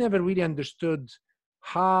British never really understood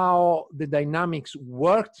how the dynamics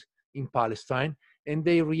worked in Palestine, and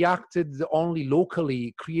they reacted only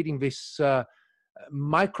locally, creating this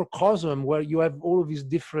microcosm where you have all of these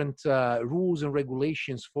different rules and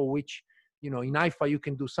regulations for which, in Haifa you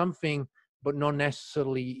can do something, but not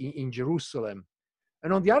necessarily in Jerusalem.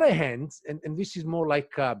 And on the other hand, and this is more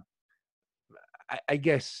like, I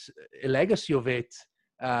guess, a legacy of it,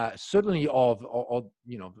 certainly of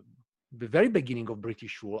the very beginning of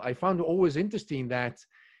British rule, I found it always interesting that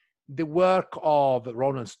the work of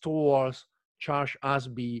Roland Storrs, Charles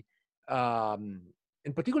Ashby, and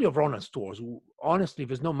particularly of Roland Storrs, who honestly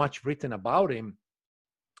there's not much written about him,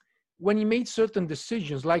 when he made certain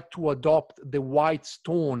decisions like to adopt the white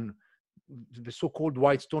stone, the so-called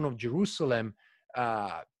white stone of Jerusalem,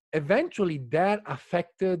 eventually that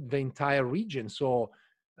affected the entire region. So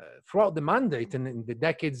throughout the mandate and in the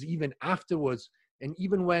decades even afterwards, and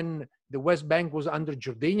even when the West Bank was under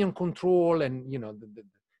Jordanian control and the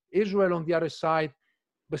Israel on the other side,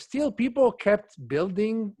 but still people kept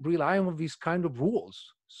building, relying on these kind of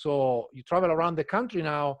rules. So you travel around the country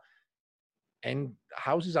now and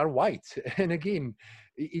houses are white. And again,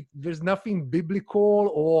 there's nothing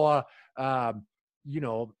biblical or,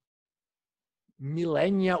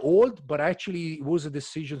 millennia old, but actually it was the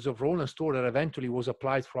decisions of Roland Storrs that eventually was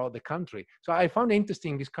applied throughout the country. So I found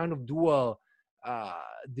interesting this kind of dual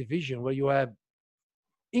division where you have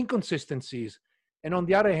inconsistencies, and on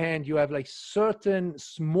the other hand, you have like certain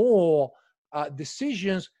small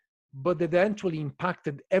decisions, but that eventually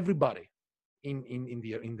impacted everybody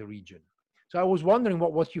in the region. So I was wondering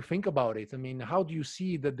what you think about it. I mean, how do you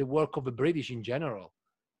see the work of the British in general?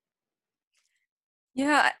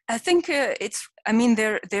 Yeah, I think there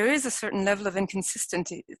is a certain level of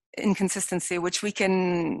inconsistency, which we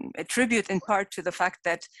can attribute in part to the fact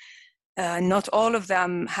that not all of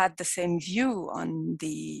them had the same view on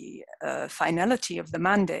the finality of the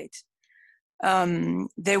mandate.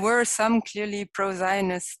 There were some clearly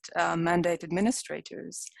pro-Zionist mandate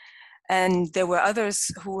administrators, and there were others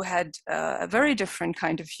who had a very different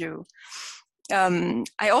kind of view.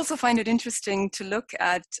 I also find it interesting to look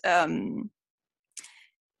at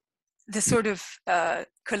the sort of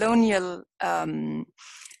colonial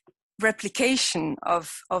replication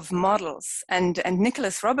of models. And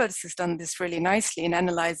Nicholas Roberts has done this really nicely in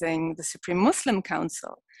analyzing the Supreme Muslim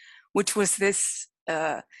Council, which was this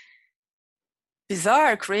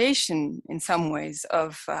bizarre creation in some ways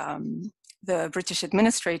of the British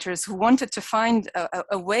administrators, who wanted to find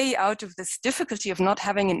a way out of this difficulty of not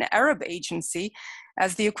having an Arab agency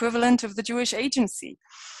as the equivalent of the Jewish agency.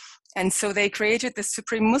 And so they created the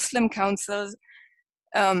Supreme Muslim Council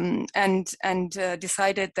and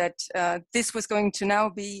decided that this was going to now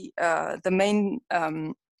be the main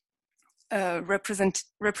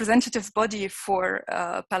representative body for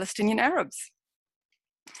Palestinian Arabs.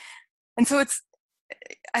 And so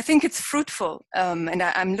I think it's fruitful, and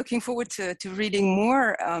I'm looking forward to reading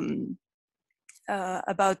more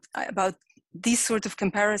about these sort of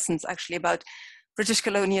comparisons, actually, about British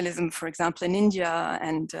colonialism, for example, in India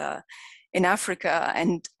and in Africa,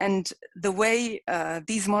 and the way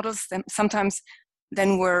these models sometimes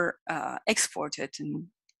then were exported. And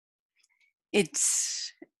it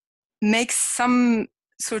makes some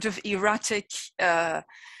sort of erratic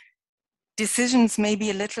decisions maybe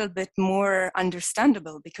a little bit more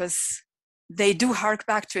understandable, because they do hark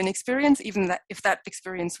back to an experience, even if that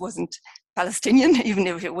experience wasn't Palestinian, even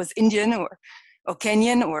if it was Indian or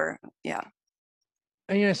Kenyan or, yeah.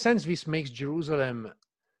 And in a sense, this makes Jerusalem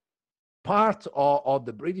part of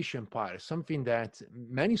the British Empire, something that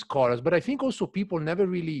many scholars, but I think also people never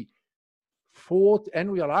really thought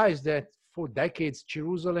and realized that for decades,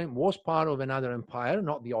 Jerusalem was part of another empire,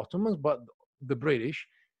 not the Ottomans, but the British.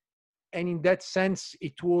 And in that sense,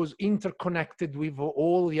 it was interconnected with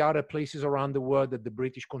all the other places around the world that the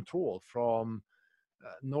British controlled, from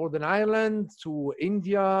Northern Ireland to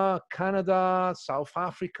India, Canada, South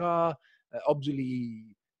Africa,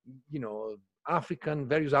 obviously,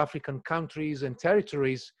 various African countries and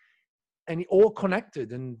territories, and it all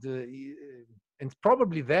connected. And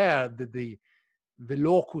probably there, the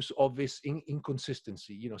locus of this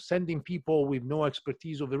inconsistency, sending people with no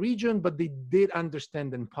expertise of the region, but they did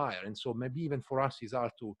understand the empire. And so maybe even for us, it's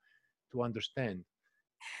hard to understand.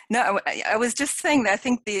 No, I was just saying that I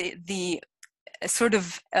think the sort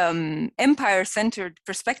of empire-centered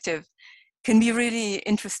perspective can be really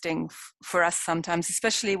interesting for us sometimes,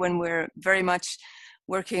 especially when we're very much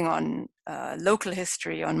working on local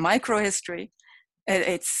history, on microhistory.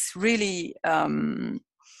 It's really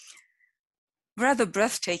rather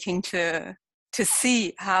breathtaking to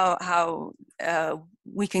see how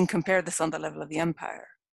we can compare this on the level of the empire.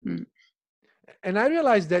 Mm. And I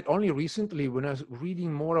realized that only recently, when I was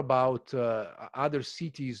reading more about other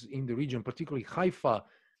cities in the region, particularly Haifa,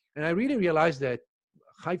 and I really realized that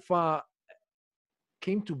Haifa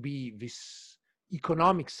came to be this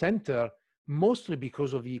economic center mostly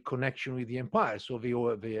because of the connection with the empire. So the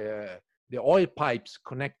oil pipes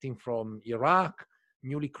connecting from Iraq,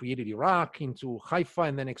 newly created Iraq, into Haifa,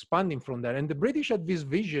 and then expanding from there. And the British had this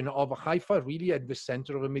vision of Haifa really at the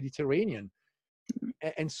center of the Mediterranean.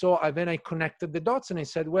 And so then I connected the dots and I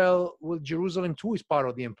said, well, Jerusalem too is part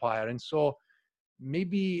of the empire. And so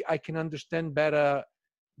maybe I can understand better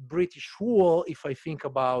British rule if I think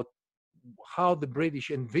about how the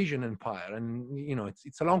British envision empire. And,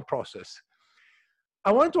 it's a long process.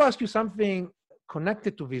 I want to ask you something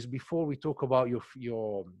connected to this before we talk about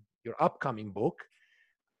your upcoming book.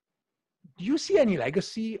 Do you see any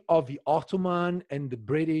legacy of the Ottoman and the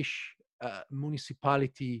British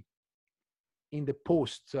municipality in the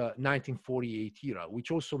post-1948 era,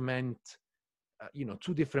 which also meant,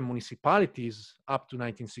 two different municipalities up to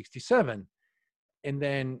 1967, and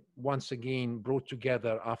then once again brought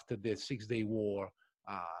together after the Six-Day War,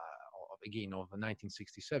 of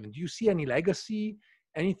 1967. Do you see any legacy,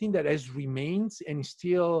 anything that has remained and is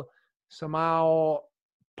still somehow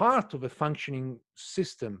part of a functioning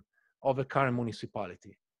system of a current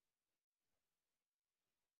municipality?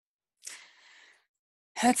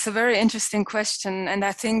 That's a very interesting question, and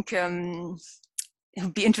I think it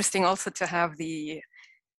would be interesting also to have the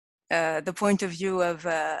point of view of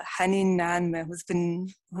Hanin Naam,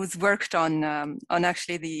 who's worked on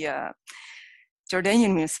actually the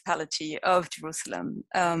Jordanian municipality of Jerusalem.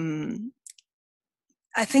 I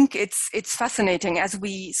think it's fascinating as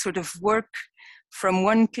we sort of work from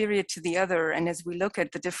one period to the other, and as we look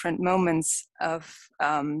at the different moments of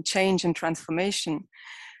change and transformation.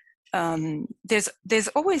 There's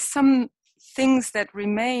always some things that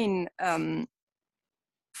remain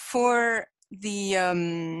for the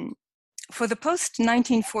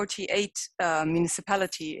post-1948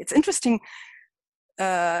 municipality. It's interesting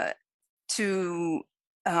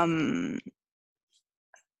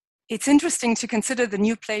to consider the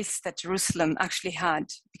new place that Jerusalem actually had,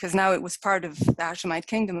 because now it was part of the Hashemite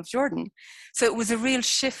Kingdom of Jordan. So it was a real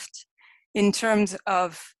shift in terms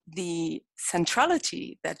of the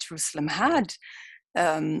centrality that Jerusalem had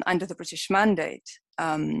under the British Mandate.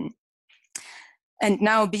 And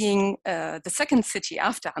now being the second city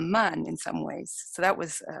after Amman in some ways. So that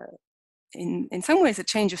was in some ways a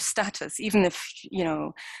change of status, even if,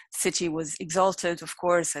 city was exalted, of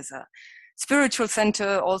course, as a spiritual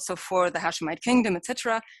center also for the Hashemite kingdom,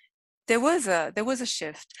 etc. There was a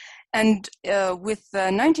shift. And with the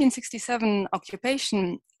 1967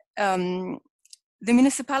 occupation, the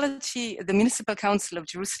municipal council of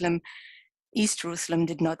Jerusalem, East Jerusalem,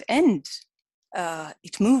 did not end.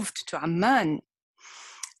 It moved to Amman.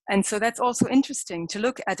 And so that's also interesting to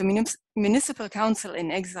look at a municipal council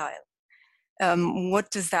in exile. What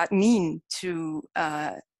does that mean to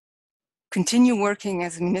continue working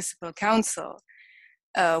as a municipal council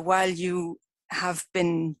while you have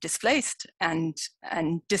been displaced and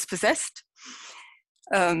dispossessed?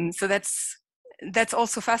 So that's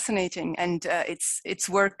also fascinating, and it's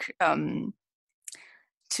work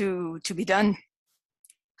to be done,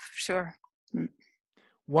 for sure.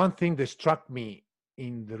 One thing that struck me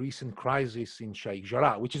in the recent crisis in Sheikh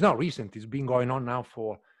Jarrah, which is not recent, it's been going on now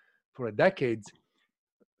for a decade,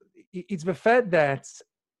 it's the fact that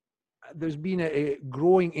there's been a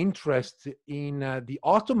growing interest in the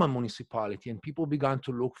Ottoman municipality, and people began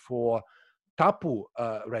to look for tapu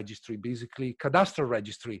registry, basically cadastral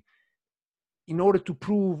registry, in order to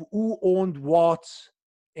prove who owned what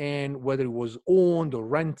and whether it was owned or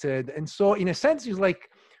rented. And so in a sense, it's like,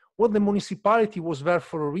 well, the municipality was there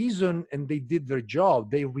for a reason, and they did their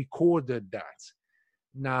job. They recorded that.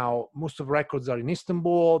 Now, most of the records are in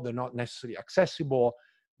Istanbul. They're not necessarily accessible.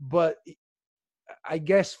 But I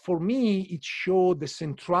guess for me, it showed the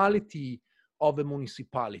centrality of the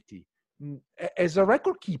municipality. As a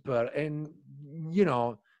record keeper, and,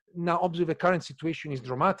 now obviously the current situation is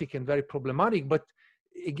dramatic and very problematic, but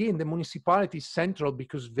again, the municipality is central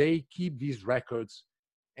because they keep these records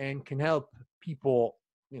and can help people,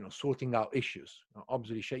 sorting out issues. Now,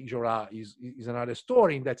 obviously, Sheikh Jarrah is another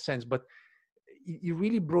story in that sense, but it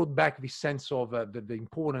really brought back this sense of the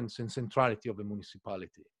importance and centrality of the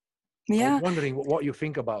municipality. Yeah. I was wondering what you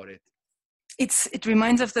think about it. It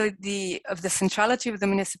reminds of the centrality of the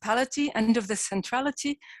municipality and of the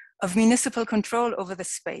centrality of municipal control over the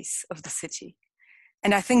space of the city.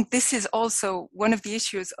 And I think this is also one of the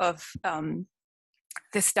issues of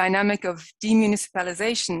this dynamic of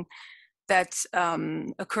demunicipalization that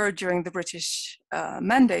occurred during the British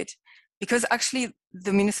mandate, because actually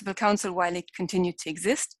the municipal council, while it continued to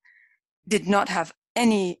exist, did not have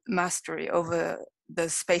any mastery over the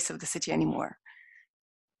space of the city anymore.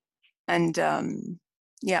 And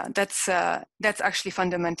that's actually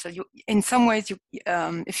fundamental. In some ways,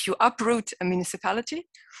 if you uproot a municipality,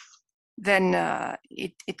 then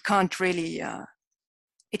it can't really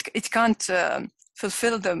it can't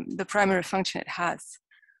fulfill the primary function it has.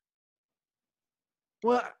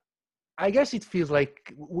 Well, I guess it feels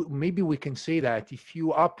like maybe we can say that if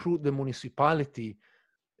you uproot the municipality,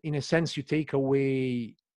 in a sense, you take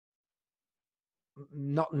away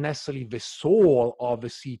not necessarily the soul of the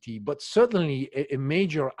city, but certainly a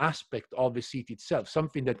major aspect of the city itself,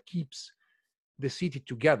 something that keeps the city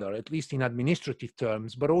together, at least in administrative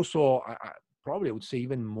terms, but also probably I would say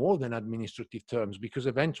even more than administrative terms, because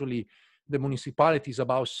eventually the municipality is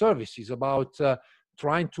about services, about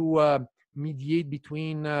trying to mediate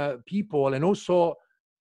between people, and also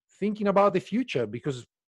thinking about the future, because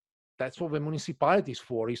that's what the municipality is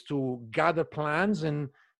for, is to gather plans and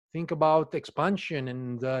think about expansion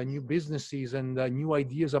and new businesses and new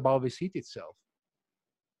ideas about the city itself.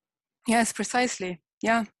 Yes, precisely.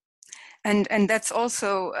 Yeah. And that's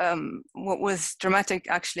also what was dramatic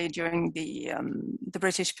actually during the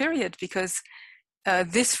British period, because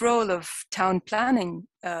this role of town planning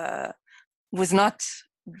was not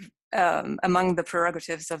among the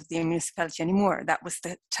prerogatives of the municipality anymore. That was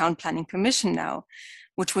the Town Planning Commission now,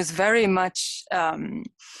 which was very much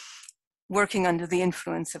working under the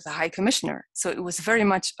influence of the High Commissioner. So it was very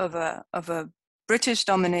much of a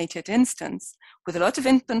British-dominated instance, with a lot of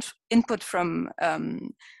input from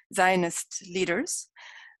Zionist leaders,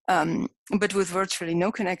 but with virtually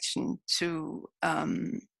no connection to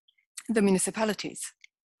the municipalities.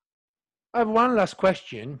 I have one last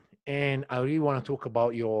question, and I really want to talk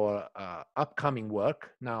about your upcoming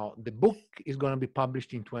work. Now, the book is going to be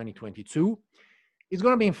published in 2022. It's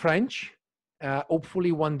going to be in French,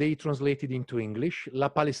 hopefully one day translated into English. La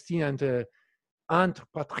Palestine entre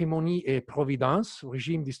patrimonie et providence,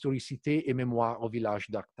 régime d'historicité et mémoire au village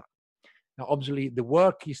d'Artas. Now, obviously, the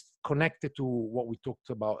work is connected to what we talked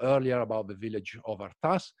about earlier about the village of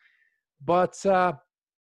Artas. But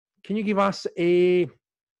can you give us a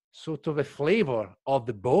sort of a flavor of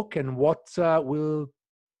the book, and what will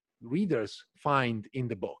readers find in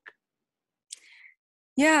the book?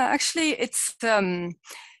 Yeah, actually, it's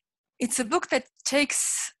a book that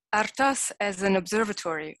takes Artas as an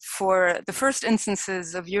observatory for the first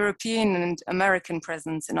instances of European and American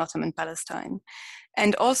presence in Ottoman Palestine,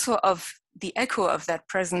 and also of the echo of that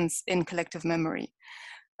presence in collective memory.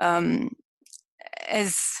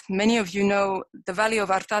 As many of you know, the Valley of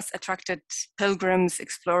Artas attracted pilgrims,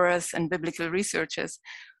 explorers, and biblical researchers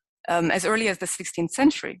as early as the 16th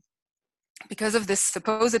century because of this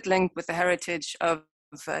supposed link with the heritage of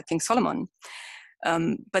King Solomon.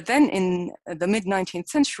 But then in the mid-19th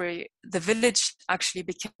century, the village actually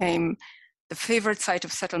became the favorite site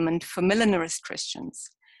of settlement for millenarist Christians.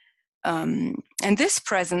 And this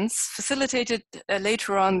presence facilitated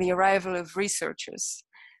later on the arrival of researchers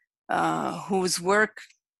whose work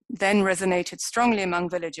then resonated strongly among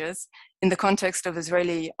villagers in the context of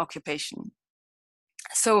Israeli occupation.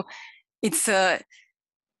 So it's a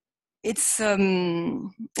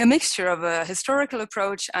mixture of a historical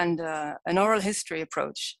approach and an oral history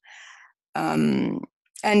approach. And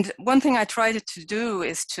one thing I tried to do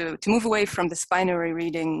is to move away from this binary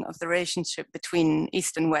reading of the relationship between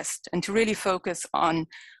East and West and to really focus on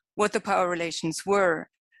what the power relations were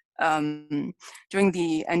during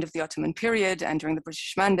the end of the Ottoman period and during the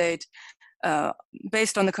British Mandate,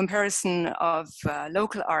 based on the comparison of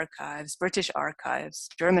local archives, British archives,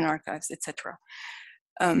 German archives, etc.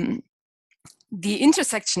 The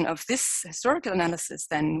intersection of this historical analysis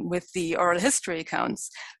then with the oral history accounts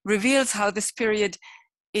reveals how this period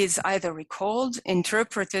is either recalled,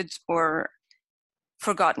 interpreted, or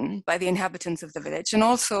forgotten by the inhabitants of the village, and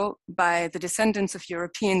also by the descendants of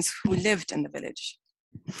Europeans who lived in the village.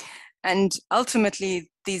 And ultimately,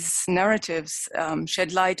 these narratives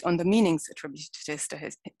shed light on the meanings attributed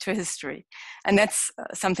to history. And that's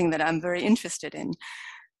something that I'm very interested in.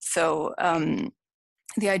 So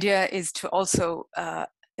the idea is to also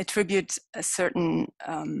attribute a certain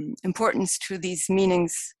importance to these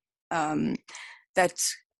meanings that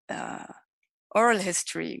oral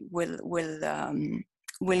history will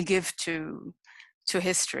give to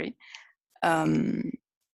history. And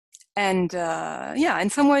in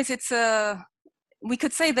some ways, we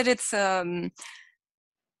could say that it's a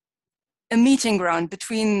meeting ground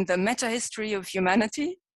between the meta-history of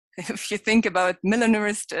humanity, if you think about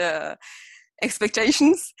millenarist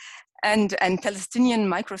expectations, and Palestinian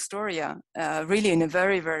microstoria, really in a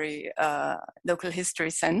very, very local history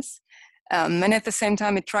sense. And at the same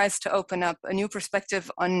time, it tries to open up a new perspective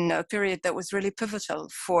on a period that was really pivotal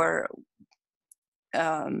for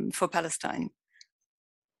Palestine.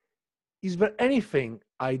 Is there anything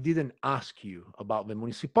I didn't ask you about the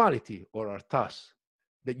municipality or Artas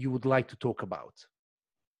that you would like to talk about?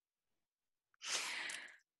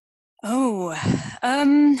 No,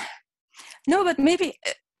 but maybe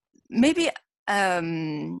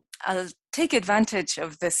I'll take advantage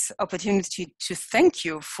of this opportunity to thank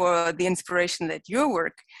you for the inspiration that your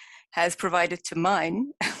work has provided to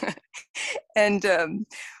mine, and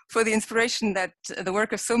for the inspiration that the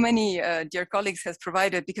work of so many dear colleagues has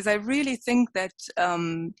provided, because I really think that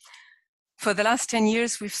for the last 10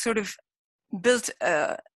 years, we've sort of built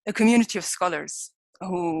a community of scholars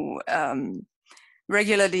who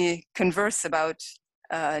regularly converse about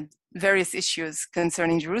various issues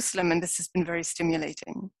concerning Jerusalem, and this has been very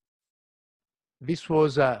stimulating. This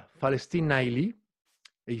was Falestine Naili,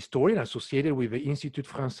 a historian associated with the Institut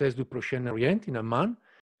Français du Proche-Orient in Amman.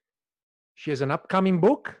 She has an upcoming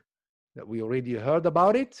book that we already heard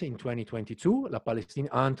about it in 2022, La Palestine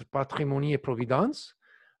entre Patrimonie et Providence,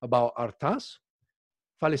 about Artas.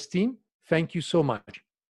 Falestine, thank you so much.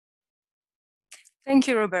 Thank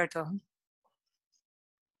you, Roberto.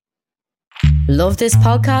 Love this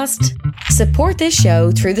podcast? Support this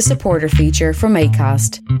show through the supporter feature from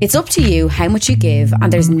Acast. It's up to you how much you give,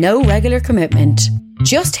 and there's no regular commitment.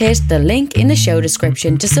 Just hit the link in the show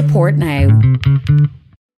description to support now.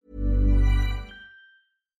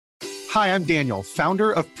 Hi, I'm Daniel,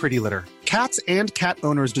 founder of Pretty Litter. Cats and cat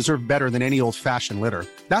owners deserve better than any old-fashioned litter.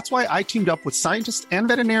 That's why I teamed up with scientists and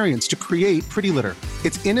veterinarians to create Pretty Litter.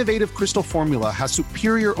 Its innovative crystal formula has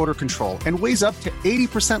superior odor control and weighs up to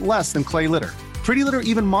 80% less than clay litter. Pretty Litter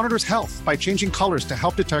even monitors health by changing colors to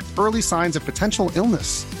help detect early signs of potential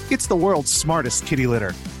illness. It's the world's smartest kitty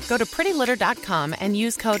litter. Go to prettylitter.com and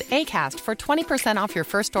use code ACAST for 20% off your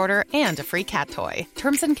first order and a free cat toy.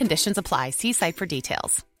 Terms and conditions apply. See site for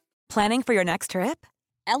details. Planning for your next trip?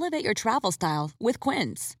 Elevate your travel style with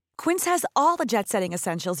Quince. Quince has all the jet-setting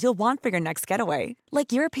essentials you'll want for your next getaway,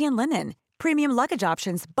 like European linen, premium luggage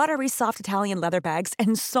options, buttery soft Italian leather bags,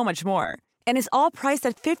 and so much more. And is all priced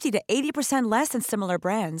at 50 to 80% less than similar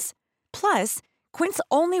brands. Plus, Quince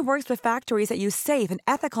only works with factories that use safe and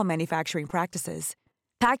ethical manufacturing practices.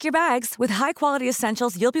 Pack your bags with high-quality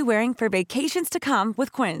essentials you'll be wearing for vacations to come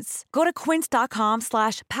with Quince. Go to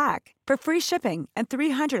quince.com/pack for free shipping and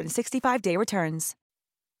 365-day returns.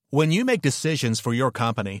 When you make decisions for your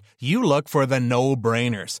company, you look for the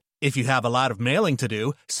no-brainers. If you have a lot of mailing to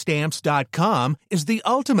do, Stamps.com is the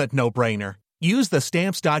ultimate no-brainer. Use the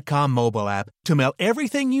Stamps.com mobile app to mail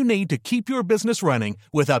everything you need to keep your business running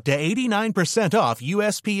with up to 89% off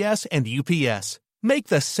USPS and UPS. Make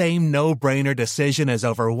the same no-brainer decision as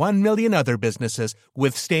over 1 million other businesses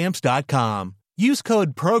with Stamps.com. Use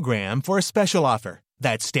code PROGRAM for a special offer.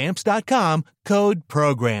 That's Stamps.com, code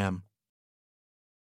PROGRAM.